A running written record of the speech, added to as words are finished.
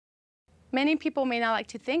Many people may not like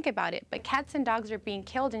to think about it, but cats and dogs are being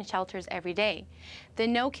killed in shelters every day. The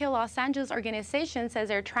No Kill Los Angeles organization says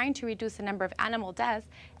they're trying to reduce the number of animal deaths,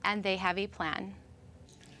 and they have a plan.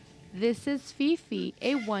 This is Fifi,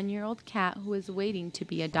 a 1-year-old cat who is waiting to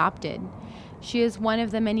be adopted. She is one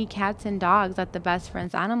of the many cats and dogs at the Best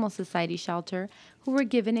Friends Animal Society shelter who were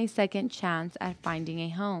given a second chance at finding a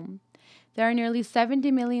home. There are nearly 70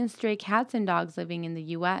 million stray cats and dogs living in the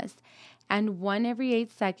U.S., and 1 every 8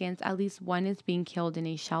 seconds, at least one is being killed in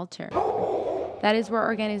a shelter. That is where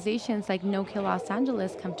organizations like No Kill Los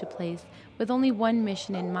Angeles come to place with only one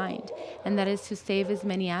mission in mind, and that is to save as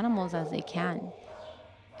many animals as they can.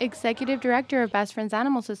 Executive Director of Best Friends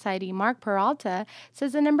Animal Society, Mark Peralta,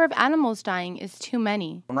 says the number of animals dying is too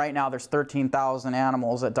many. Right now there's 13,000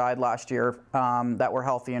 animals that died last year that were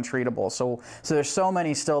healthy and treatable. So there's so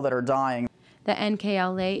many still that are dying. The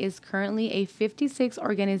NKLA is currently a 56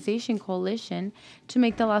 organization coalition to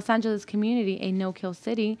make the Los Angeles community a no-kill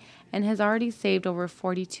city and has already saved over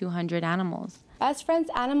 4,200 animals. Best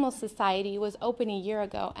Friends Animal Society was open a year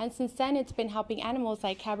ago, and since then it's been helping animals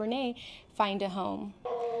like Cabernet find a home.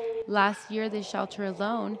 Last year, the shelter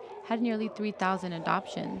alone had nearly 3,000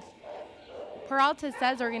 adoptions. Peralta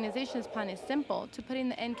says the organization's plan is simple to putting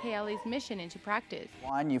the NKLA's mission into practice.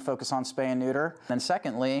 One, you focus on spay and neuter. And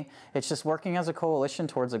secondly, it's just working as a coalition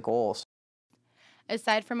towards a goal.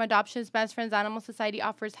 Aside from adoptions, Best Friends Animal Society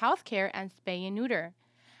offers health care and spay and neuter.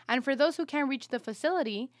 And for those who can't reach the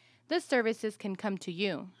facility, the services can come to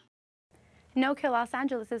you. No Kill Los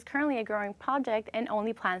Angeles is currently a growing project and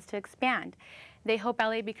only plans to expand. They hope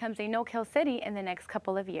LA becomes a no-kill city in the next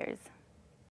couple of years.